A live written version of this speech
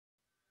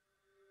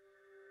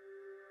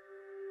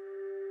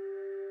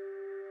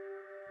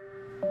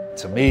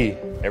To me,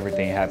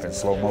 everything happened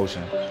slow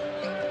motion. Canaan.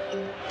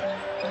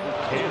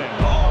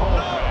 Oh, boy.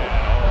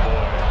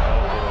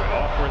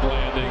 Awkward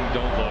landing,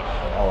 don't look.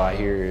 All I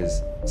hear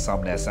is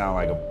something that sounds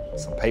like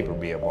some paper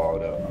being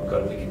balled up.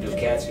 Good, we can do a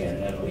CAT scan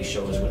and that'll at least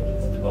show us when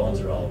the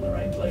bones are all in the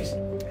right place.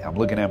 I'm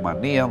looking at my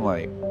knee, I'm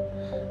like,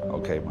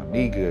 okay, my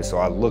knee good, so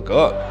I look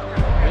up.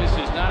 This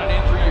is not an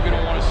injury you're going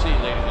to want to see,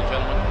 ladies and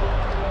gentlemen.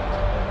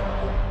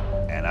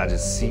 And I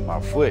just see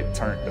my foot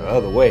turned the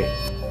other way.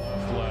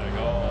 Flag,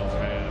 oh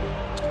man.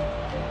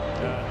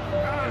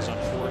 That is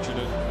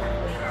unfortunate.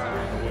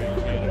 The way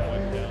Canaan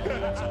went down.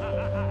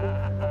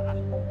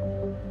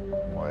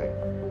 Like,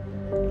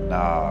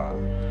 nah.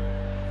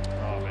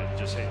 Oh man,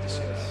 just hate to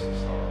see that.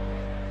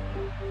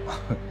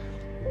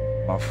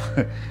 My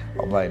foot,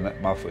 I'm like,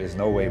 my foot, there's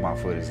no way my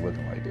foot is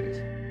looking like this.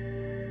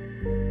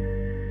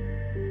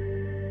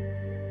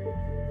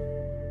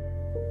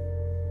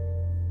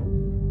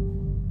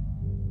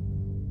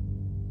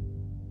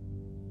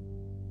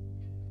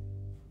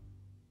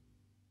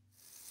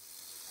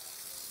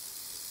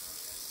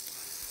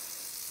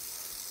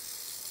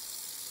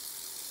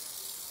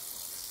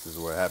 This is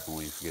what happens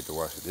when you forget to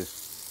wash your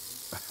dishes.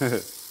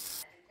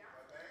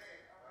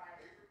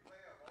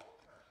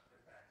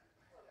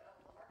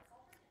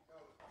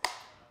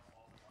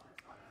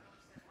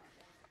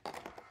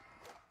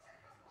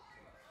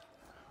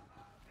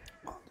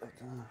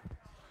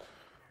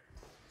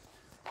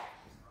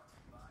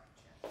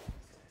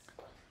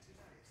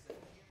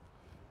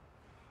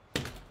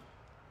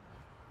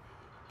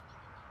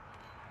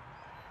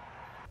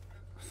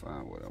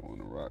 Find what I want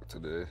to rock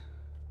today.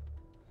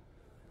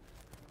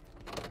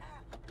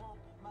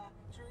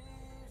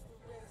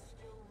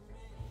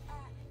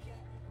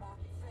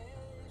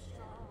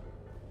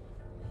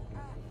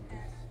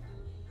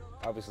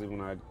 Obviously,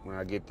 when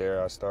I get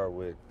there, I start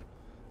with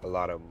a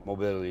lot of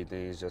mobility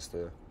things just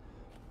to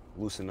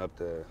loosen up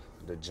the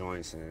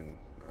joints and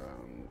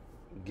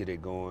get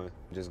it going.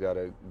 Just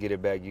gotta get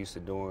it back used to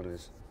doing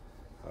is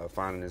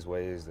finding his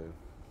ways to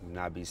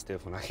not be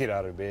stiff when I get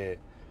out of bed.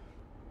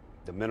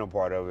 The mental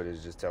part of it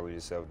is just telling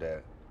yourself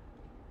that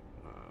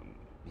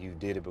you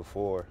did it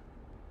before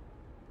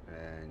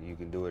and you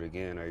can do it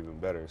again or even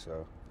better.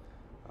 So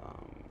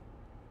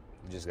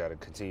you just got to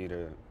continue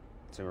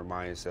to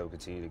remind yourself,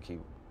 continue to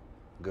keep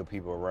good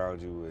people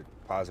around you with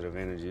positive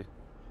energy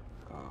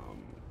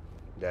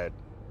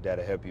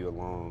that'll help you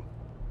along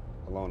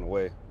the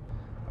way.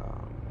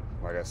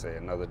 Like I say,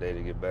 another day to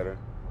get better,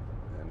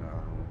 and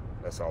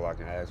that's all I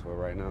can ask for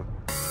right now.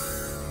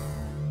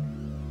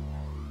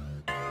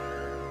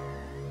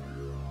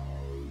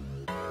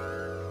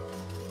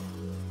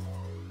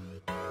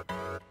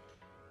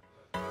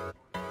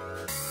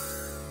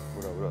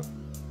 What up?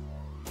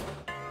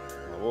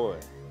 My boy.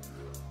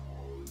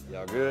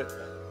 Y'all good?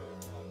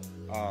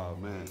 Oh,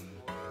 man.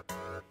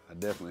 I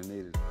definitely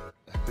need it.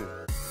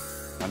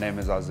 My name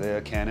is Isaiah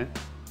Canaan.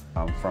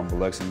 I'm from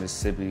Biloxi,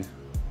 Mississippi.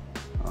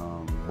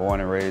 Born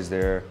and raised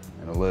there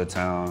in a little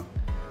town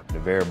at the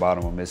very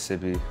bottom of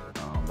Mississippi,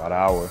 about an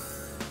hour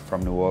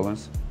from New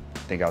Orleans. I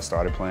think I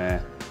started playing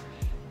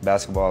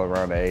basketball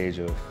around the age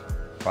of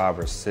 5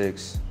 or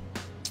 6.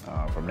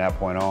 From that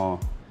point on,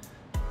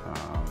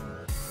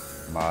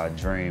 my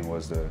dream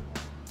was to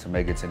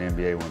make it to the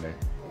NBA one day.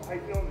 How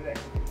you feeling today?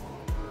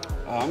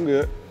 I'm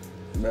good.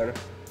 Better.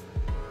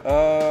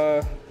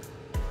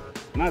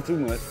 Not too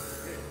much.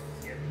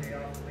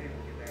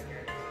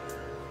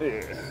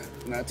 Yeah,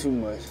 not too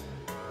much.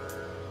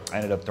 I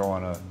ended up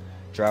throwing a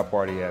draft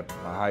party at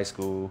my high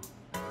school.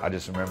 I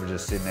just remember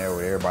just sitting there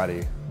with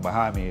everybody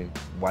behind me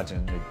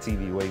watching the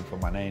TV waiting for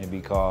my name to be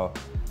called.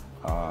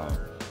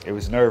 It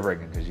was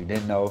nerve-wracking because you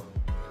didn't know.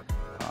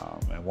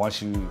 And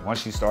once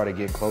you started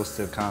getting close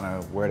to kind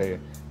of where the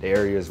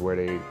areas where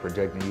they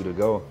projecting you to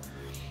go,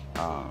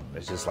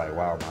 it's just like,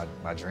 wow,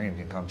 my dream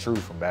can come true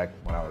from back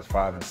when I was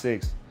 5 and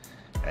 6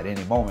 at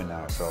any moment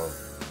now. So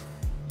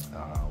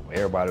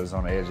everybody was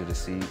on the edge of the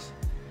seats,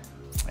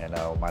 and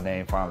my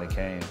name finally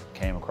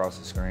came across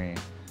the screen.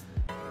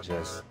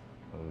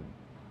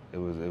 It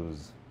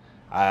was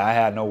I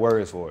had no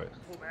words for it.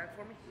 Pull back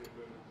for me.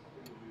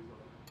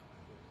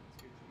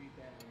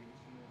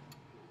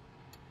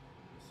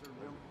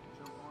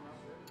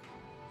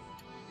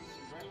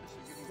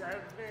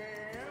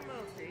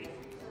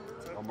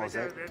 Almost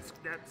there.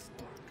 That's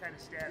kind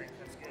of static.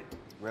 That's good.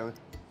 Really?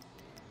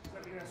 I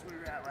think that's where we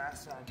were at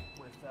last time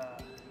with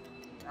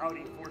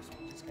Audi Force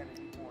just kind of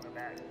keep pulling it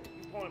back.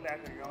 You pulling it back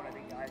on your own. I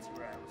think the highest you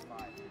were at was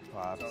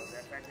 5. So the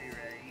fact that you're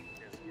at 8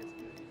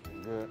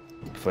 is good.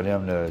 For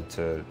them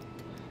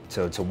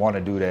to want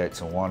to do that,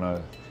 to want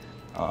to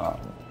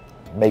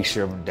make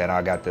sure that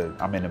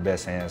I'm in the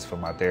best hands for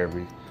my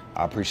therapy.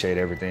 I appreciate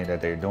everything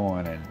that they're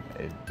doing, and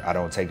I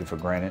don't take it for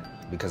granted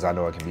because I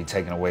know it can be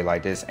taken away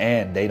like this,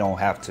 and they don't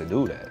have to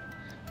do that.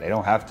 They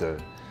don't have to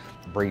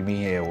bring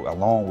me in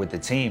along with the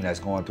team that's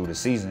going through the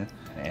season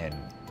and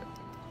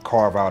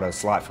carve out a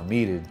slot for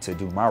me to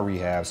do my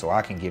rehab so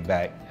I can get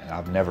back.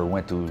 I've never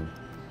went through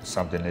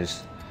something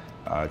this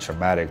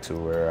traumatic to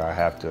where I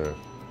have to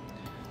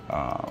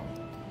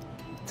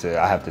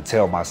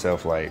tell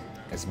myself, like,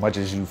 as much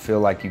as you feel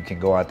like you can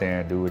go out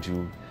there and do what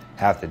you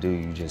have to do,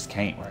 you just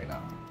can't right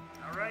now.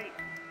 All right,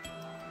 2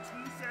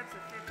 sets of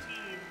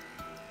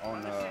 15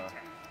 on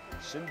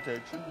shin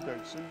take.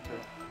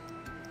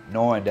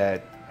 Knowing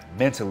that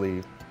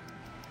mentally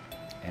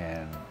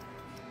and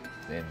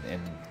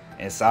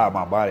inside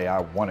my body,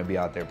 I want to be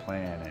out there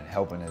playing and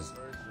helping as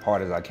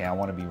hard as I can. I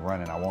want to be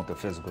running. I want the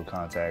physical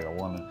contact. I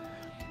want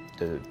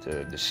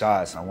the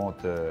shots. I want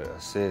the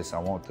assists. I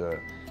want the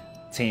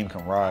team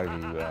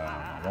camaraderie.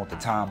 I want the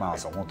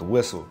timeouts. I want the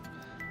whistle.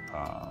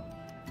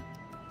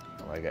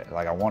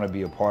 Like I want to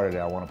be a part of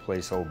that. I want to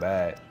play so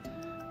bad.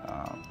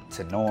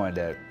 To knowing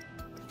that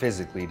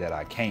physically that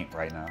I can't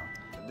right now.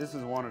 This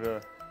is one of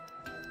the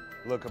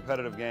little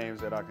competitive games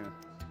that I can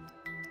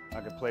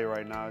play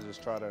right now.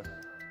 Just try to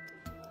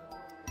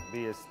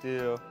be as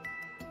still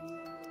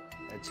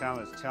and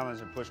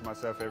challenge and push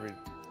myself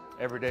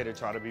every day to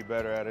try to be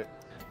better at it.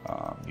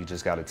 You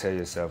just got to tell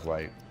yourself,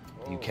 like,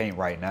 you can't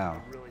right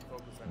now,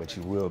 but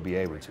you will be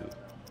able to.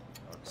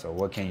 So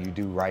what can you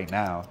do right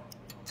now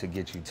to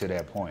get you to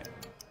that point?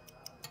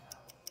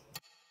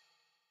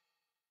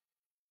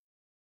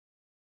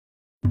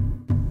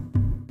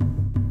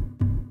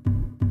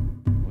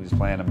 We was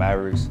playing the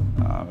Mavericks.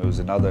 It was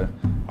another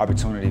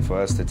opportunity for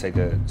us to take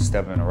a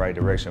step in the right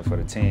direction for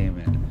the team,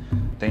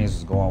 and things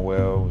was going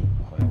well.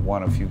 We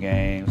won a few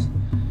games,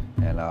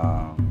 and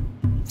I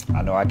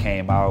know I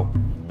came out,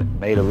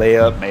 made a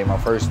layup, made my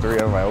first three.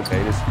 I was like,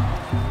 okay, this is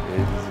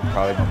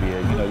probably gonna be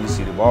a, you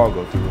see the ball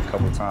go through a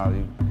couple of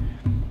times.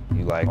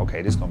 You like,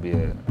 okay, this is gonna be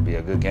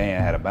a good game.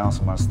 I had a bounce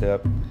on my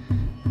step,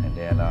 and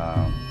then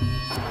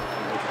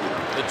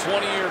the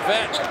 20-year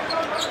vet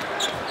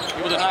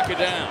able to knock it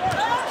down.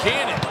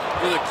 Canaan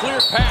with a clear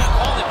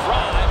path on the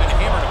drive and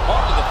hammered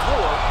apart to the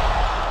floor.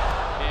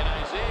 And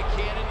Isaiah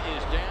Canaan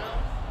is down.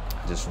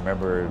 I just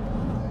remember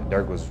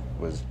Dirk was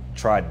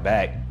tried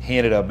back. He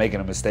ended up making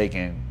a mistake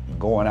and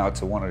going out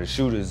to one of the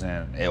shooters,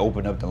 and it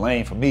opened up the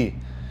lane for me.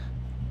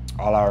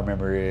 All I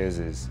remember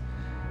is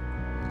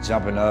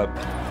jumping up,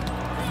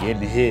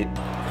 getting hit,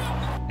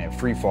 and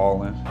free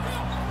falling,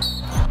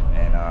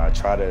 and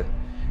try to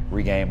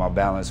regain my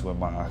balance with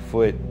my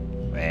foot,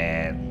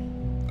 and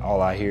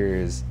all I hear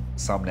is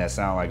something that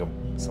sounds like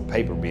some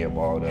paper being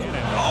balled up. Oh,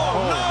 man,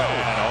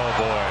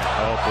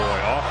 oh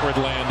boy, awkward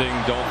landing,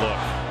 don't look.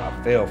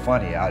 I felt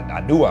funny.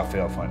 I knew I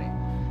felt funny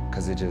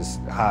because it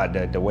just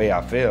hid the way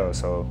I felt.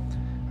 So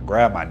I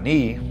grabbed my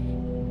knee,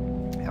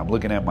 and I'm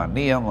looking at my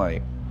knee, I'm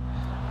like,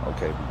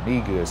 okay, my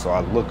knee good. So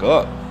I look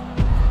up,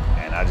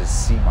 and I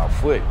just see my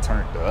foot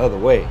turned the other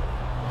way.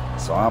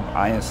 So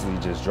I instantly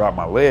just dropped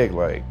my leg,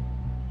 like,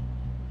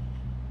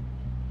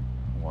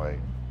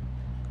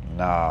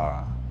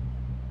 nah.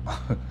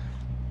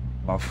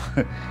 My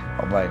foot,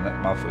 I'm like,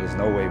 there's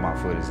no way my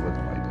foot is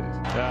looking like this.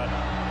 That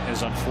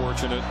is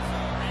unfortunate,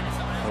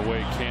 the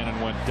way Canaan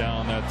went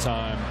down that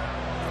time.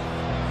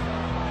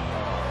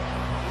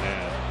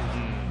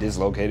 Man.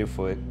 Dislocated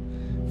foot,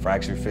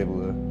 fractured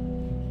fibula,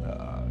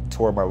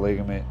 tore my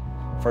ligament.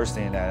 First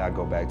thing that I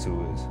go back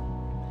to is,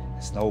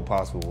 there's no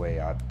possible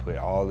way I put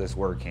all this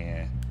work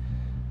in.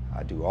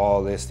 I do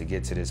all this to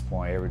get to this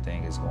point.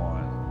 Everything is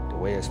going the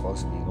way it's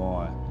supposed to be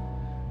going,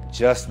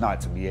 just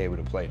not to be able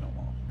to play no more.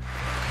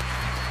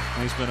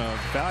 He's been a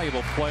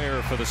valuable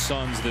player for the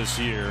Suns this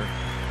year,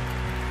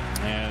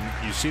 and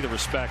you see the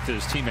respect that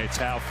his teammates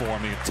have for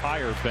him. The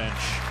entire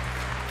bench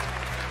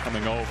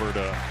coming over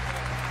to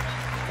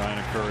try and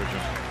encourage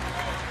him.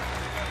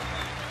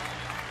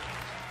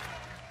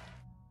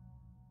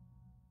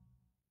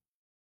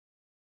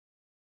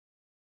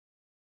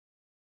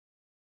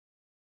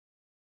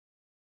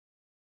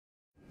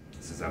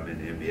 Since I've been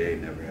in the NBA,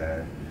 never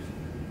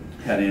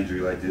had an injury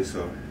like this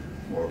or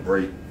a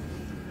break.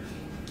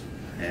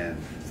 And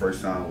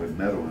first time with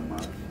metal in my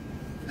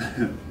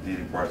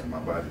any parts of my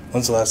body.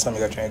 When's the last time you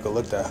got your ankle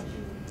looked at?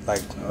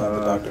 Like the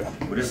doctor?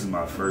 Well, this is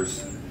my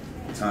first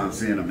time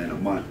seeing them in a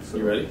month. So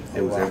you ready?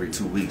 It was every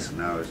 2 weeks, and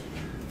now it's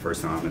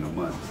first time in a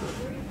month. So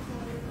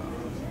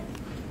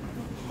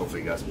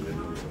hopefully, you got some good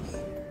news.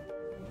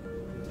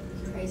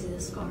 Crazy the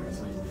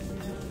scars. Like,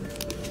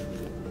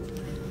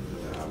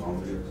 How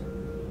long it is?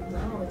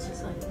 no, it's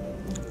just like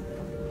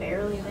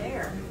barely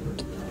there.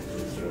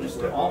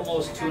 We're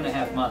almost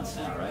 2.5 months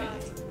now, right?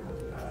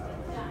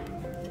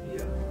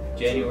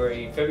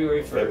 February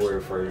 1st.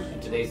 February 1st.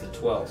 And today's the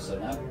 12th, so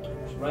now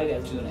it's right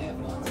at 2.5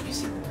 months. If you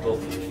see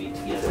both of your feet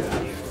together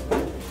out here.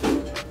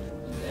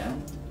 And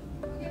down.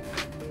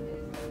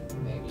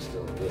 Maybe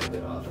still a little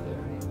bit off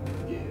there.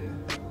 Yeah.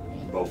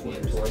 And Both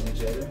being ways. towards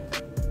each other.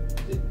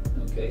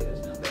 Okay,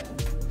 that's not bad.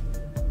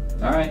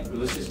 All right,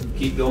 let's just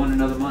keep going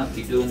another month.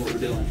 Keep doing what we're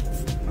doing.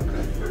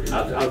 Okay.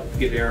 I'll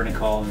give Aaron a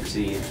call and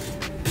see.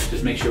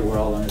 Just make sure we're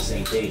all on the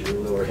same page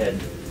where we're heading.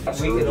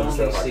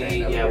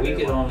 We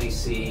could only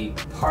see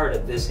part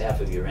of this half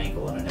of your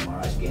ankle on an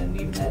MRI scan.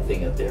 Even that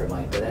thing up there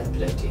but that's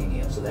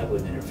titanium, so that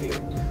wouldn't interfere.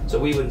 So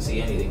we wouldn't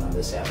see anything on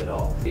this half at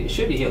all. It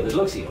should be healed. It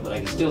looks healed, but I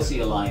can still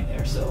see a line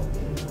there. So,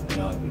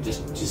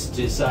 just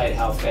decide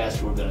how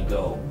fast we're going to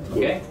go.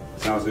 Okay?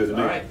 Sounds good to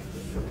me. All right.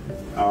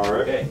 All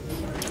right. Okay.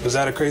 Was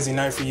that a crazy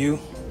night for you?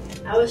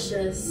 I just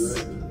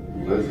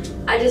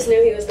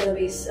knew he was going to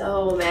be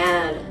so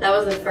mad. That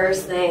was the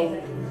first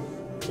thing.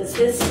 Because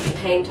his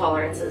pain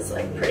tolerance is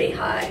like pretty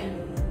high.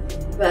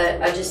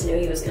 But I just knew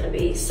he was going to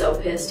be so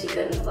pissed he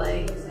couldn't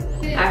play.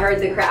 I heard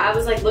the crowd. I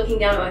was like looking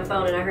down at my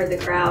phone and I heard the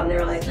crowd and they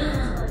were like,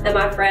 and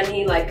my friend,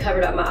 he like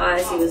covered up my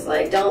eyes. He was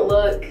like, don't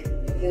look.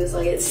 He was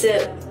like, it's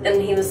Sip.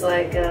 And he was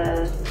like,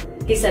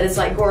 he said it's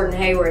like Gordon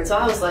Hayward. So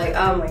I was like,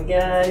 oh my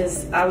God.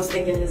 I was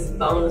thinking his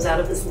bone was out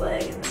of his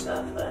leg and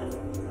stuff, but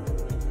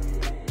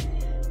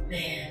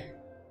man.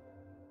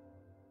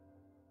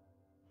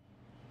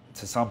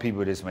 To some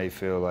people, this may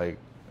feel like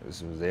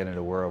this was the end of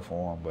the world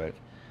for them, but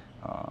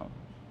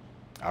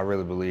I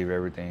really believe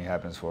everything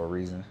happens for a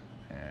reason,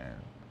 and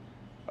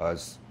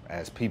us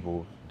as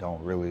people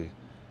don't really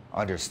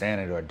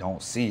understand it or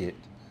don't see it,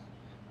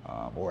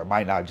 or it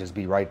might not just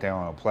be right there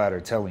on a platter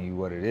telling you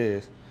what it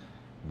is,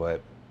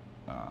 but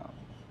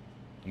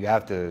you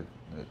have to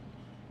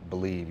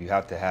believe, you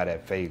have to have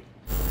that faith.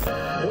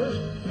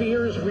 Worst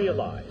fears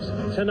realized.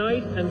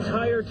 Tonight,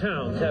 entire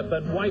towns have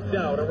been wiped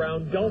out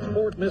around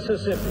Gulfport,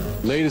 Mississippi.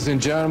 Ladies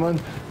and gentlemen,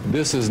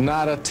 this is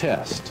not a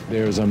test.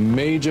 There's a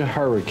major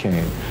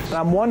hurricane.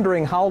 I'm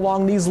wondering how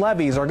long these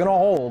levees are going to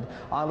hold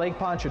on Lake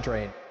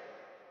Pontchartrain.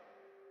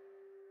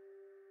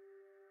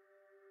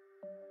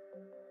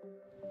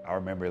 I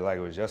remember it like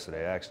it was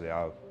yesterday, actually.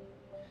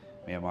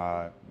 Me and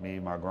my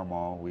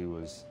grandma, we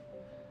was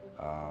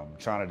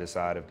trying to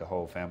decide if the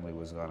whole family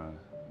was gonna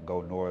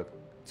go north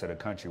to the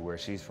country where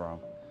she's from.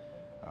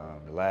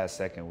 The last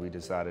second we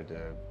decided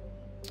to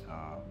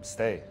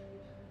stay,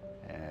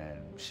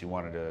 and she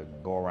wanted to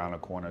go around the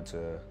corner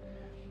to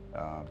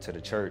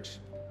the church.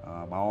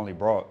 I only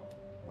brought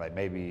like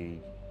maybe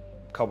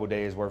a couple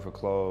days worth of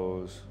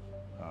clothes,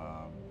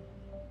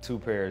 2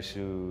 pairs of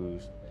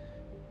shoes,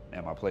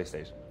 and my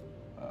PlayStation.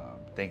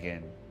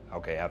 Thinking,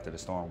 okay, after the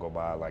storm go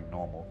by like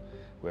normal,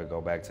 we'll go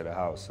back to the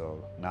house.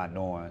 So not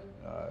knowing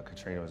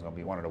Katrina was gonna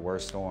be one of the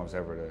worst storms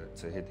ever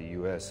to hit the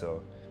U.S.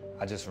 So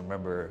I just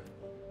remember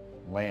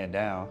laying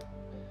down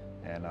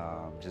and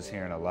just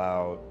hearing a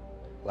loud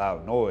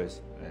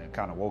noise, and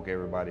kind of woke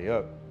everybody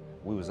up.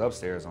 We was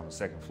upstairs on the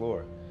 2nd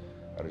floor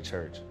of the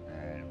church,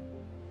 and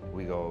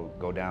we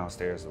go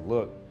downstairs to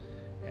look,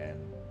 and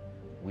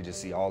we just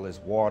see all this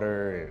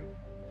water, and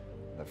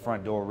the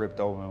front door ripped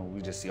open.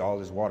 We just see all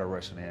this water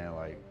rushing in,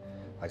 like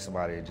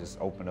somebody had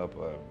just opened up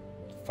a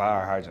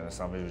fire hydrant or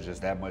something. It was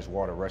just that much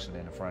water rushing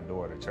in the front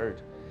door of the church.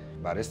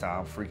 By this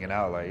time, I'm freaking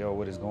out, like, yo,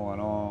 what is going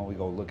on? We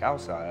go look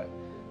outside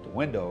the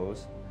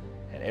windows,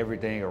 and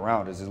everything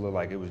around us, it looked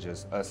like it was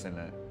just us on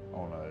a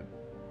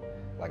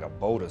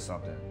boat or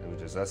something. It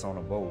was just us on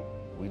a boat.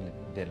 We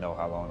didn't know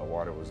how long the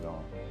water was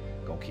gonna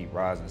keep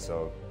rising.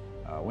 So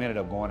we ended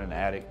up going in the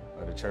attic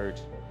of the church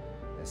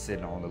and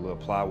sitting on the little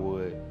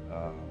plywood,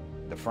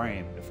 the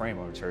frame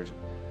of the church,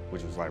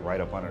 which was like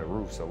right up under the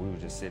roof. So we were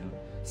just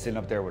sitting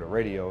up there with a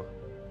radio,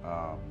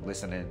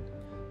 listening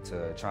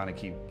to, trying to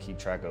keep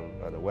track of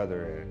the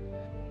weather. And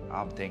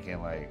I'm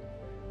thinking like,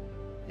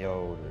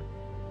 yo,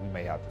 we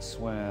may have to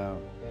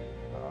swim.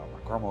 My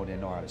grandma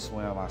didn't know how to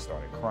swim. I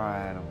started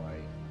crying. I'm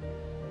like,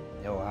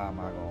 yo, how am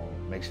I gonna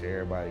make sure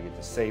everybody get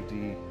to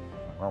safety?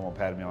 My grandma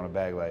patted me on the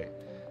back like,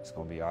 it's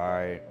gonna be all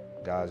right.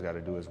 God's got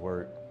to do his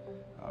work.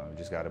 We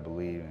just got to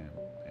believe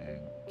and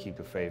keep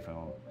the faith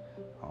on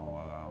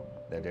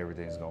that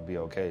everything's gonna be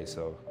okay.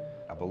 So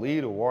I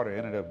believe the water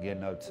ended up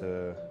getting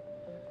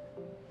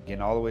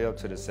all the way up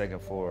to the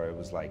 2nd floor. It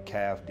was like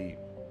calf deep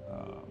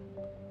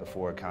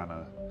before it kind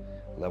of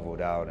leveled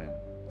out and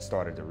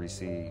started to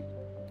recede.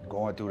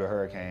 Going through the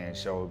hurricane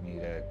showed me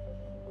that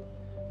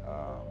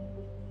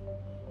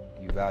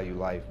you value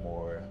life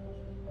more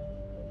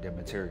than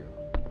material.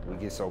 We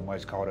get so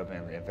much caught up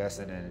in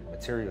investing in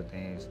material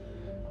things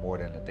more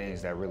than the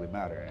things that really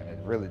matter.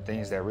 And the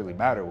things that really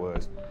matter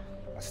was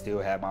I still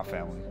had my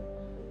family.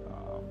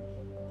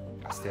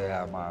 I still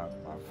have my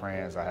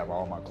friends. I have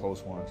all my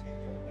close ones.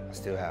 I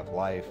still have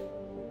life.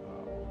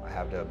 I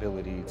have the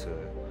ability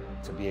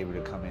to be able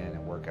to come in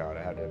and work out.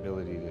 I have the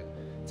ability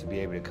to be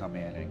able to come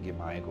in and get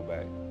my ankle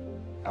back.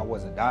 I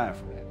wasn't dying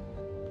from that.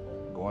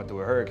 Going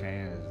through a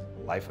hurricane is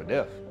life or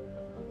death.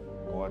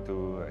 Going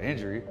through an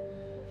injury,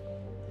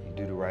 you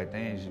do the right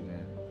things, you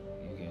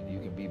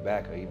can be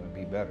back or even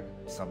be better.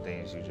 Some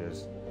things you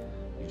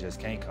just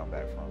can't come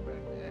back from,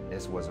 and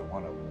this wasn't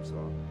one of them.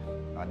 So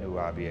I knew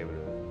I'd be able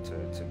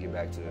to get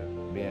back to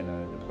being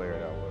the player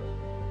that I was.